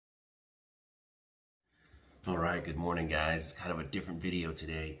All right, good morning, guys. It's kind of a different video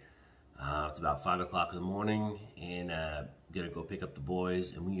today. It's about 5 o'clock in the morning, and I'm gonna go pick up the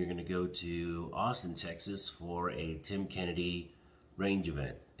boys, and we are gonna go to Austin, Texas for a Tim Kennedy range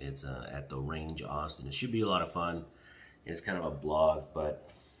event. It's at the Range Austin. It should be a lot of fun. It's kind of a blog,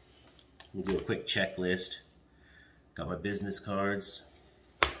 but we'll do a quick checklist. Got my business cards.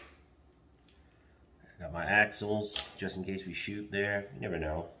 Got my axles, just in case we shoot there. You never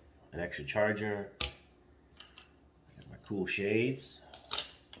know. An extra charger. My cool shades,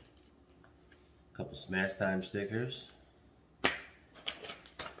 a couple Smash Time stickers,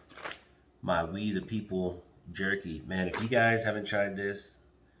 my We the People jerky. Man, if you guys haven't tried this,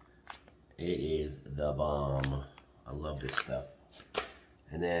 it is the bomb. I love this stuff.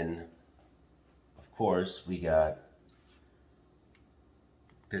 And then, of course, we got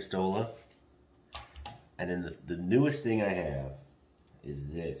Pistola. And then the newest thing I have is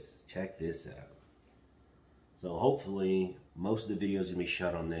this. Check this out. So hopefully most of the videos are gonna be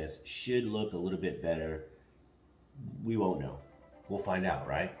shot on this. Should look a little bit better. We won't know. We'll find out,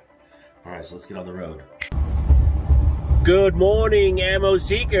 right? All right, so let's get on the road. Good morning, ammo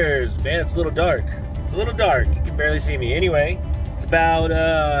seekers. Man, it's a little dark. It's a little dark. You can barely see me. Anyway, it's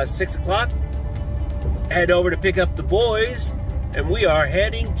about 6 o'clock. Head over to pick up the boys, and we are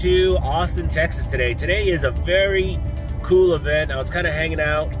heading to Austin, Texas today. Today is a very cool event. I was kind of hanging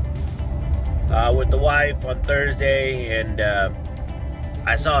out with the wife on Thursday, and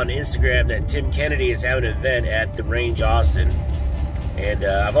I saw on Instagram that Tim Kennedy is having an event at the Range Austin, and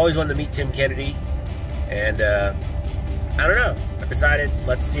I've always wanted to meet Tim Kennedy, and I don't know, I decided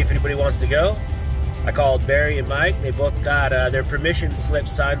let's see if anybody wants to go. I called Barry and Mike. They both got their permission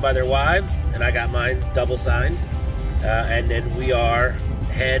slips signed by their wives, and I got mine double signed, and then we are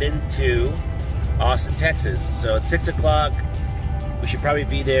heading to Austin, Texas. So it's 6 o'clock. We should probably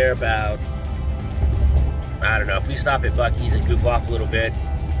be there about, I don't know, if we stop at Buc-ee's and goof off a little bit,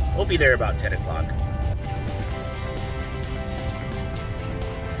 we'll be there about 10 o'clock.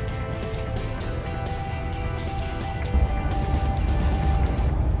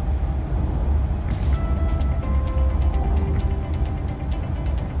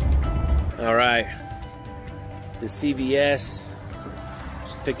 All right, the CVS,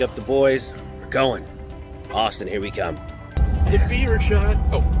 just picked up the boys. We're going. Austin, here we come. The beer shot.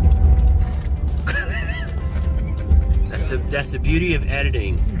 Oh. That's the beauty of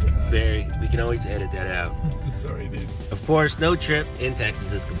editing, Barry. We can always edit that out. Sorry, dude. Of course, no trip in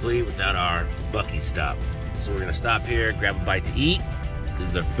Texas is complete without our Buc-ee's stop. So we're gonna stop here, grab a bite to eat,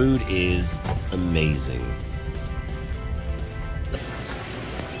 because the food is amazing.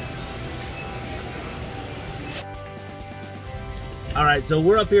 All right, so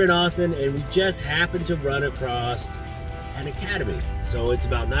we're up here in Austin, and we just happened to run across an academy. So it's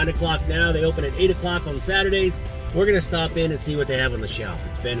about 9 o'clock now. They open at 8 o'clock on Saturdays. We're gonna stop in and see what they have on the shelf.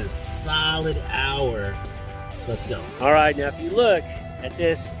 It's been a solid hour. Let's go. All right, now if you look at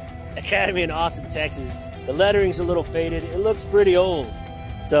this academy in Austin, Texas, the lettering's a little faded. It looks pretty old.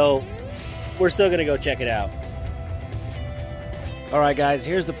 So we're still gonna go check it out. All right, guys,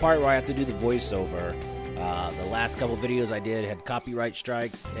 here's the part where I have to do the voiceover. The last couple videos I did had copyright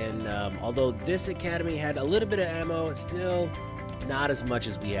strikes, and although this academy had a little bit of ammo, it's still not as much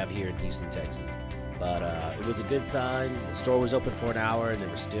as we have here in Houston, Texas. But it was a good sign. The store was open for an hour, and there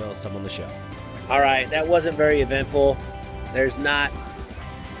was still some on the shelf. All right, that wasn't very eventful. There's not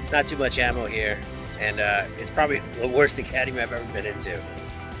too much ammo here, and it's probably the worst academy I've ever been into.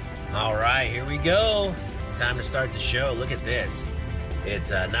 All right, here we go. It's time to start the show. Look at this.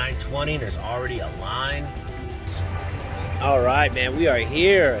 It's 9:20. There's already a line. All right, man, we are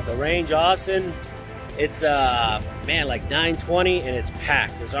here at the Range Austin. It's man, like 9:20, and it's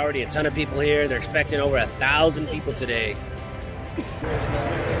packed. There's already a ton of people here. They're expecting over 1,000 people today.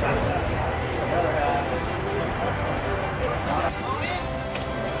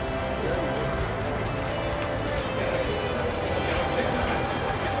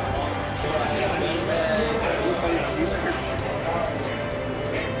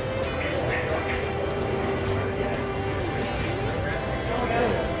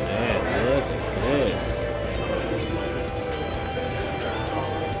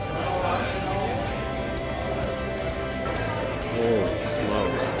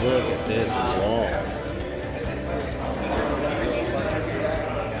 Look at this wall.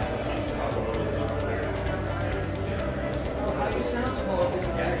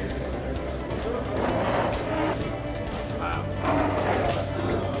 Wow.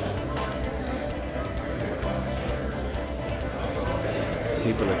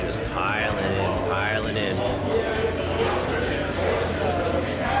 People are just piling in.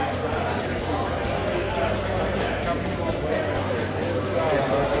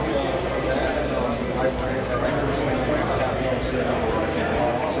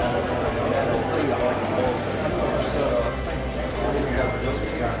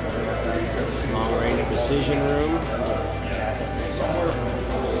 precision room.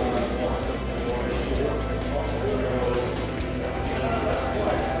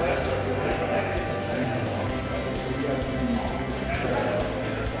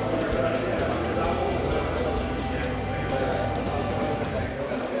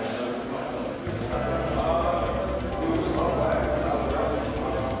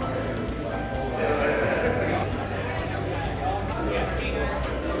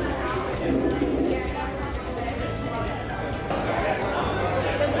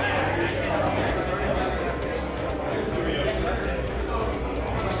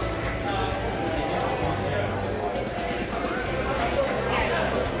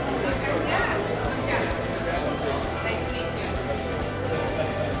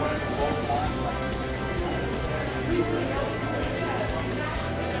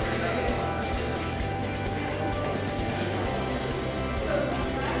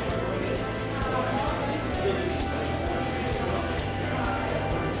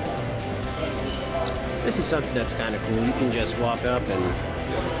 This is something that's kind of cool. You can just walk up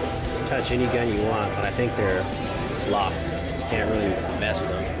and touch any gun you want, but I think it's locked. You can't really mess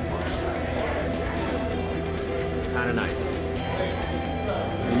with them. It's kind of nice.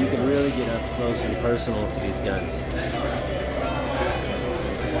 And you can really get up close and personal to these guns.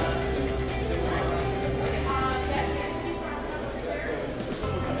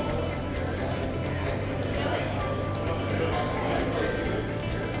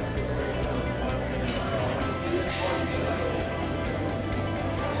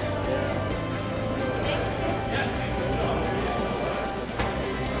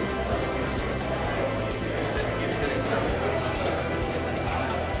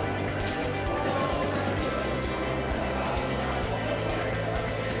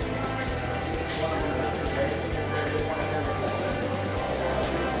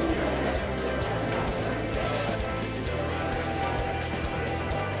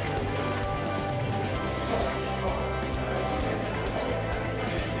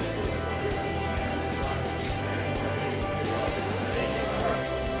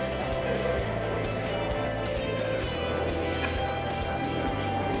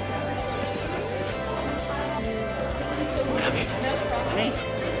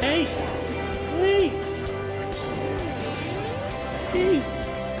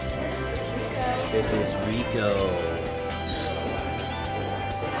 This is Rico.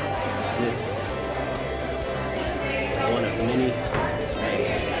 This one of many.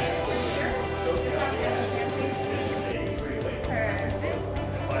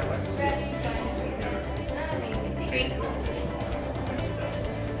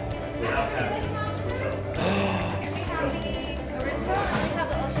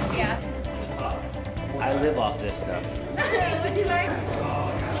 I live off this stuff. Would you like?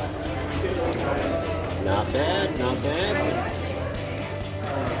 Not bad, not bad.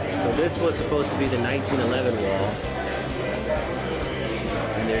 So this was supposed to be the 1911 wall,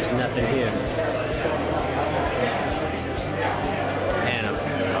 and there's nothing here. And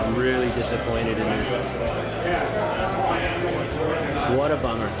I'm really disappointed in this. What a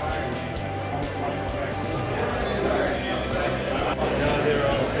bummer.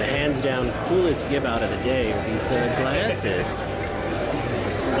 The hands down coolest give out of the day are these glasses.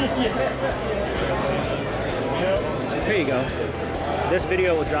 Here you go. This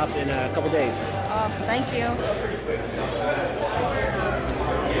video will drop in a couple days. Oh, thank you.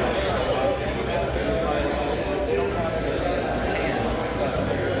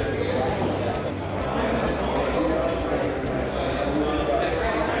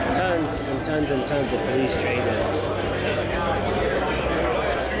 Tons and tons and tons of police training.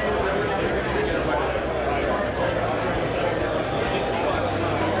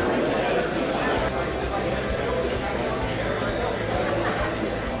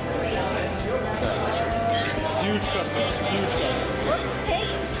 Huge customers, huge customers.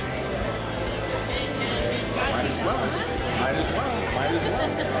 Might as well. Might as well. Might as well.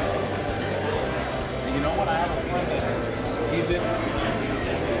 And you know what? I have a friend that he's in.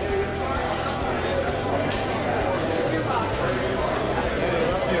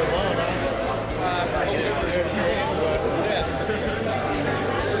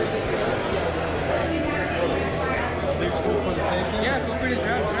 Yeah, feel free to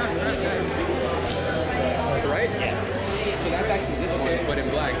grab. Right? Yeah. So that's actually this one, but in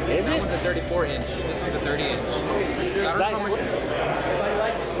black. Is that it? one's a 34 inch. This one's a 30 inch. I don't know how much.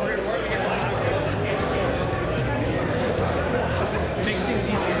 Makes things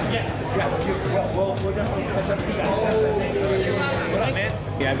easier. Yeah. Well, we'll definitely catch up with that. What up, man?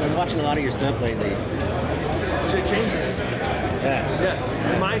 Yeah, I've been watching a lot of your stuff lately. Shit changes. Yeah.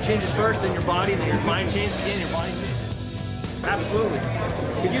 Yeah. Your mind changes first, then your body, then your mind changes again, your body changes. Absolutely.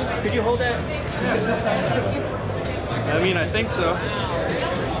 Could you hold that? I mean, I think so.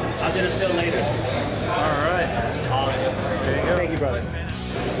 I'll get a still later. All right. Awesome. There you go. Thank you, brother.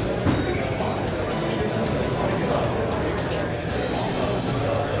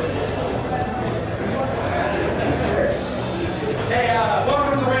 Hey,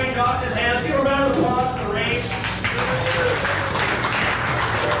 welcome to the range, Austin Hands. Give a round of applause for the range.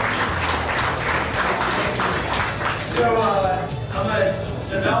 So, I'm going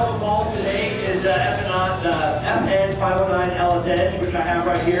to develop a ball today is FN 509 LS Edge, which I have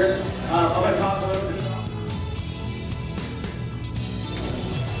right here. I'm going to talk a little bit.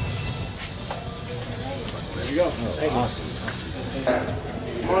 There you go. Awesome.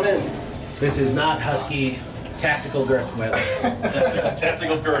 Come on in. This is not Husky tactical girth weather.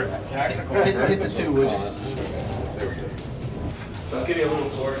 Tactical girth. Hit the two, would you? I'll give you a little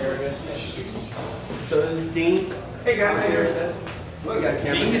tour here, I guess. So this is Dean. Hey guys, how you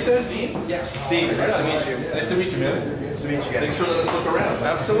doing? Dean, you said? Dean? Yes. Dean, nice to meet you. Nice to meet you, man. Nice to meet you guys. Thanks for letting us look around.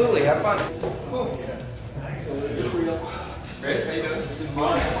 Absolutely. Have fun. Cool. Grace, how you doing? This is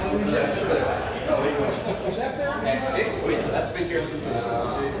Mark. Is that there? Wait, that's been here since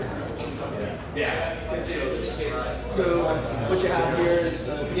yeah. So what you have here is,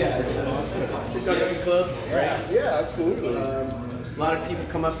 it's a country club, right? Yeah, absolutely. A lot of people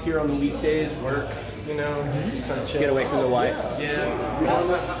come up here on the weekdays, work, you know, just kind of chill. Get away from the wife. Yeah.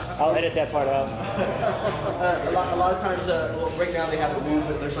 I'll edit that part out. A lot of times, well, right now they have a move,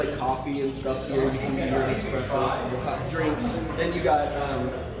 but there's like coffee and stuff here. You can get your espresso, drinks. Then you got,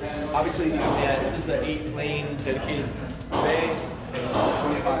 obviously, this is an 8-lane dedicated bay,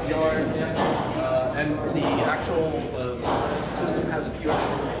 25 yards. And the actual system has a few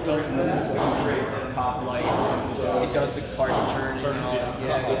extra bells and whistles, like great cop lights. So it does the parking turn and all.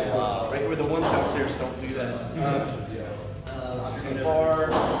 Yeah, right. Where the ones downstairs don't do that. Obviously, the bar.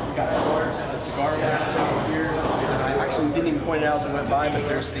 We got bars, a cigar lounge over here. And I actually didn't even point it out as I went by, but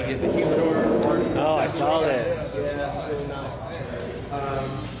there's the humidor. Oh, I saw that. Yeah, it's really nice.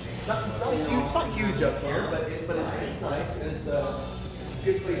 It's not huge up here, but it's nice and it's a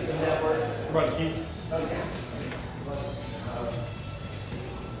good place to network. Right, keys. Okay.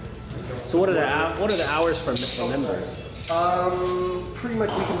 So what are the hours for members? Pretty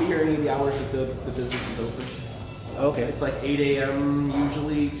much we can be here any of the hours that the business is open. Okay. It's like 8 a.m.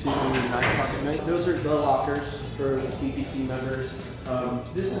 usually to 9 o'clock at night. Those are the lockers for the TPC members.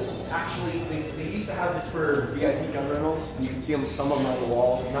 This is actually, they used to have this for VIP gun rentals. You can see them, some of them on the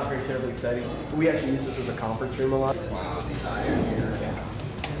wall. Not very terribly exciting. But we actually use this as a conference room a lot. Wow.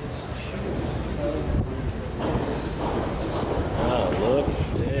 Oh, look at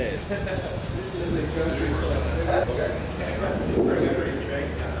this.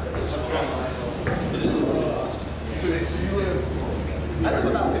 I live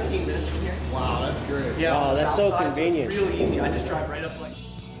about 15 minutes from here. Wow, that's great. Yeah, Oh, that's so south side, convenient. So it's really easy. I just drive right up like.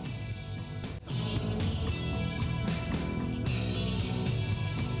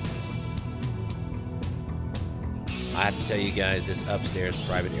 I have to tell you guys, this upstairs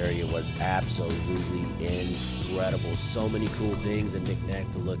private area was absolutely incredible. So many cool things and knickknacks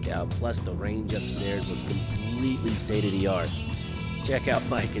to look out. Plus, the range upstairs was completely state-of-the-art. Check out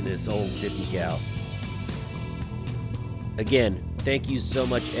Mike and this old 50 cal. Again, thank you so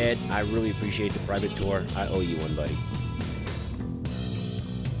much, Ed. I really appreciate the private tour. I owe you one, buddy.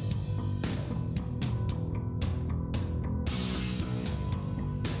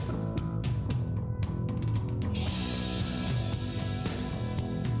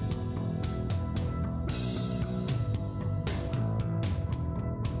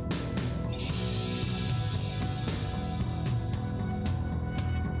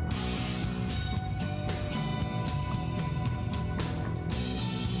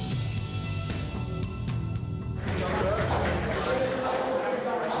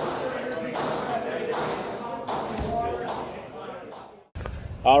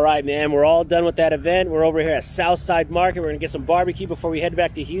 All right, man, we're all done with that event. We're over here at Southside Market. We're gonna get some barbecue before we head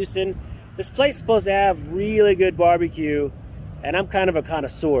back to Houston. This place is supposed to have really good barbecue, and I'm kind of a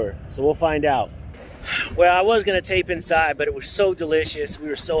connoisseur, so we'll find out. Well, I was gonna tape inside, but it was so delicious. We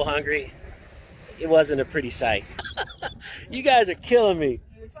were so hungry. It wasn't a pretty sight. You guys are killing me.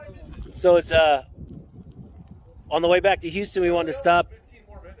 So it's on the way back to Houston, we wanted to stop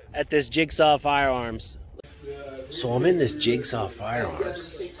at this Jigsaw Firearms. So I'm in this Jigsaw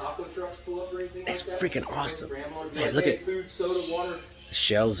Firearms. It's freaking awesome. Man, look at the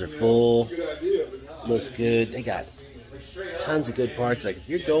shelves are full. Looks good. They got tons of good parts. Like if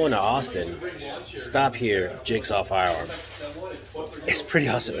you're going to Austin, stop here, Jigsaw Firearms. It's pretty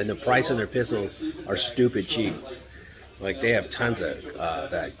awesome, and the price on their pistols are stupid cheap. Like, they have tons of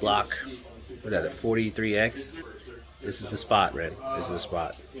that Glock, what is that, the 43X? This is the spot, Red. This is the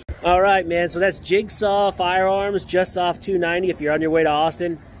spot. All right, man, so that's Jigsaw Firearms, just off 290 if you're on your way to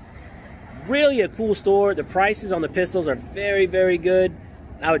Austin. Really a cool store. The prices on the pistols are very, very good.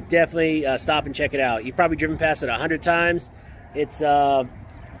 I would definitely stop and check it out. You've probably driven past it 100 times. It's,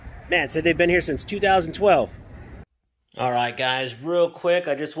 man, so they've been here since 2012. All right, guys, real quick,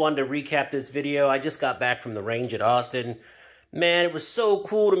 I just wanted to recap this video. I just got back from the range at Austin. Man, it was so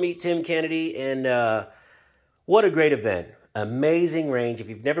cool to meet Tim Kennedy, and what a great event. Amazing range. If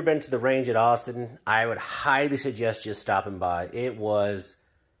you've never been to the range at Austin, I would highly suggest just stopping by. It was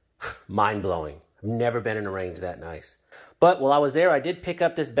mind-blowing. I've never been in a range that nice. But while I was there, I did pick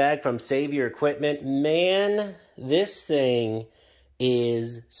up this bag from Savior Equipment. Man, this thing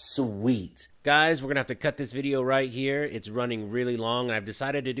is sweet. Guys, we're going to have to cut this video right here. It's running really long, and I've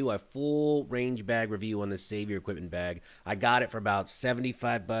decided to do a full range bag review on this Savior Equipment bag. I got it for about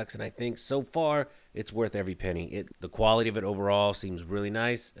 75 bucks, and I think so far it's worth every penny. The quality of it overall seems really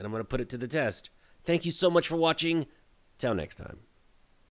nice, and I'm going to put it to the test. Thank you so much for watching. Till next time.